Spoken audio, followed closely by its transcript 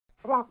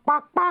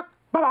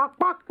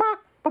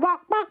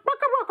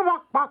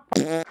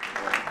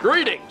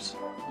Greetings.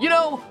 You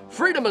know,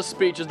 freedom of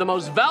speech is the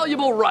most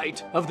valuable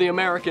right of the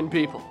American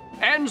people.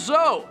 And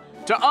so,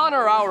 to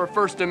honor our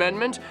First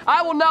Amendment,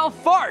 I will now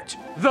fart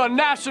the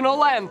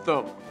national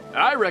anthem.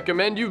 I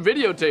recommend you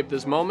videotape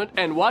this moment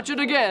and watch it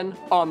again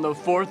on the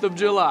 4th of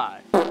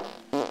July.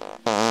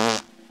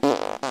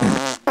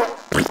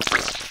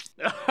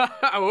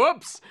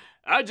 Whoops,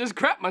 I just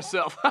crapped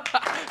myself.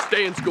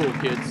 Stay in school,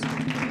 kids.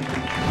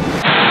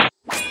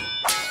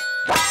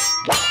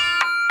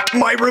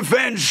 My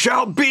revenge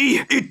shall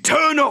be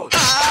eternal!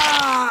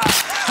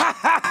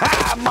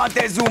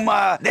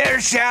 Montezuma, there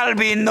shall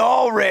be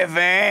no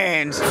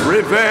revenge!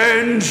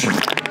 Revenge!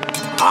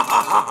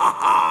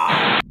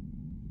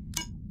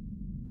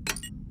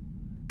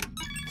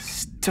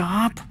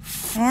 Stop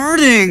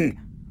farting!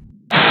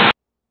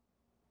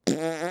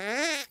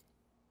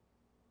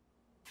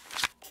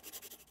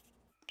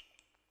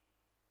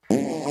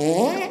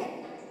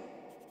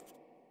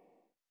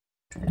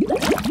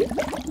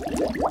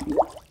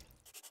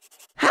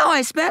 How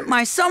I Spent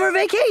My Summer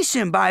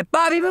Vacation by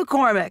Bobby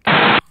McCormick.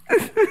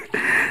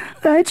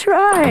 I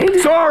tried.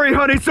 Sorry,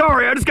 honey,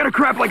 sorry. I just gotta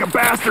crap like a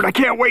bastard. I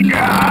can't wait. Oh,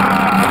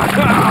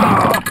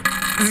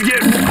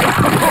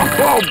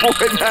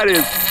 boy, that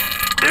is...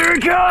 Here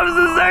comes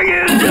the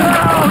second.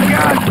 Oh,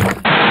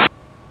 God.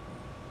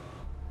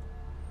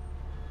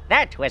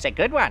 That was a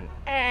good one.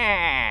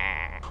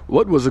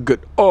 What was a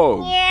good...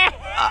 Oh.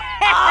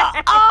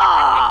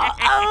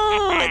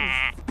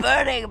 It's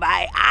burning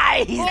my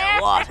eyes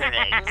and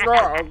watering.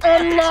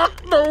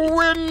 Unlock the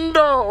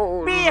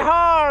window!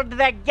 Behold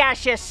the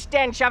gaseous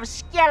stench of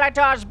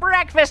Skeletor's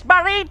breakfast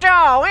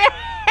burrito!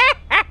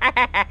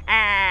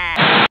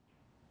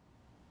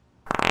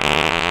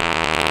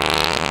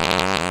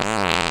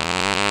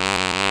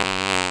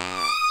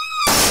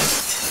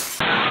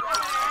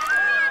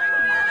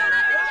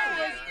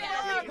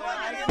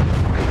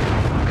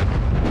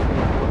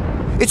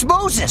 It's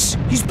Moses!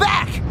 He's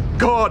back!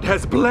 God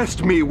has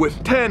blessed me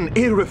with 10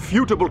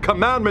 irrefutable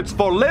commandments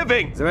for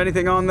living. Is there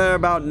anything on there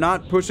about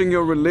not pushing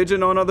your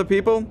religion on other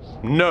people?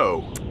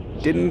 No.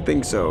 Didn't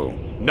think so.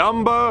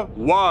 Number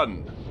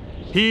 1.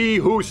 He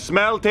who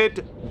smelt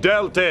it,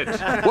 dealt it.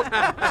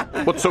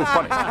 What's so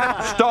funny?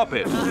 Stop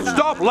it.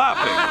 Stop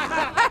laughing.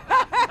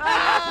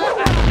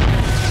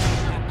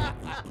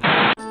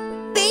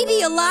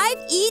 Baby alive,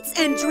 eats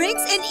and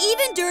drinks and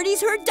even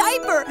dirties her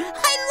diaper.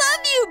 I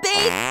love you,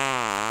 babe.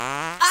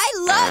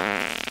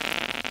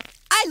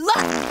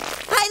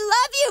 I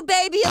love you,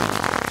 baby.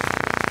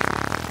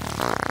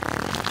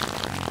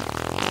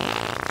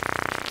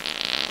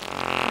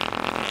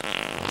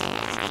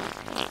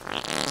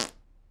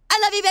 I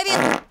love you, baby.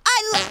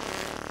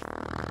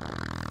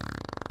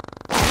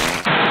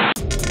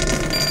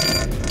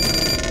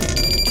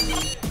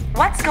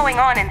 What's going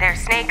on in there,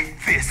 Snake?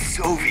 This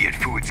Soviet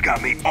food's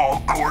got me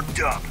all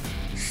corked up.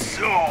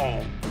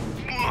 So...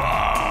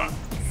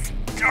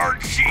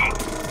 starchy.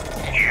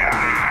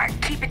 Yeah.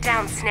 Keep it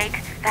down,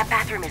 Snake. That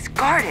bathroom is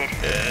guarded.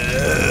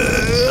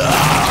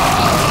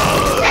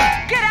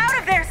 Get out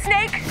of there,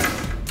 Snake!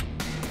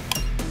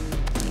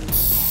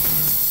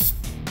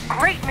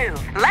 Great move.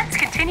 Let's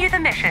continue the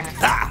mission.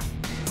 Ha!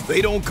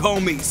 They don't call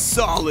me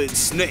Solid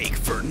Snake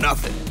for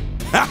nothing.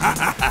 Ha ha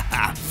ha ha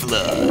ha!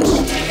 Flush.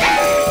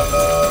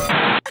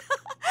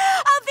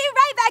 I'll be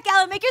right back,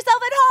 Ellen. Make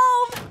yourself at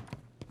home.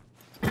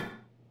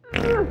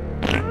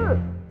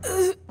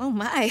 Oh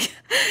my.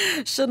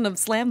 Shouldn't have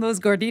slammed those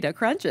gordita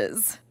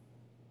crunches.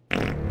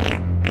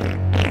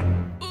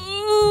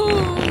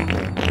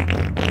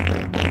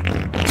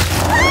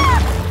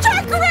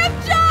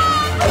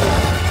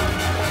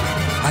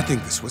 I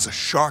think this was a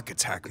shark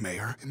attack,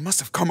 Mayor. It must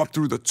have come up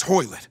through the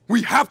toilet.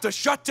 We have to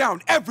shut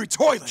down every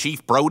toilet!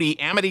 Chief Brody,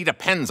 Amity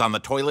depends on the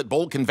Toilet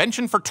Bowl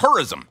Convention for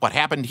tourism. What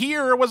happened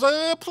here was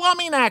a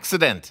plumbing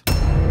accident.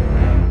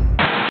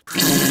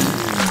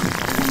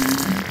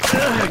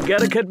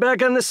 Gotta cut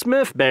back on the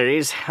Smurf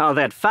berries. All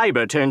that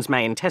fiber turns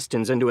my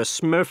intestines into a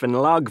Smurfin'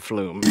 log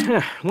flume.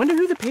 Wonder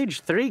who the page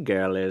 3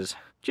 girl is.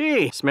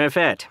 Gee,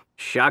 Smurfette.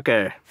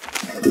 Shocker.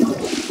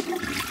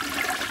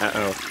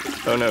 Uh-oh.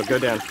 Oh no, go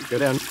down, go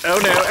down. Oh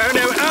no, oh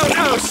no, oh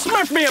no!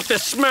 Smurf me up the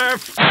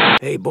Smurf!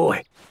 Hey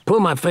boy,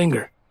 pull my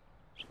finger.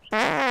 Whoa!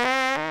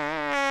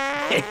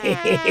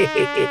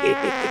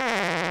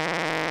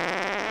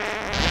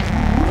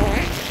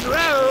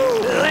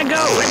 Let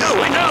go, let go,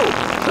 let go!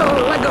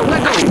 Oh, let go,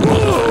 let go!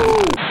 Whoa!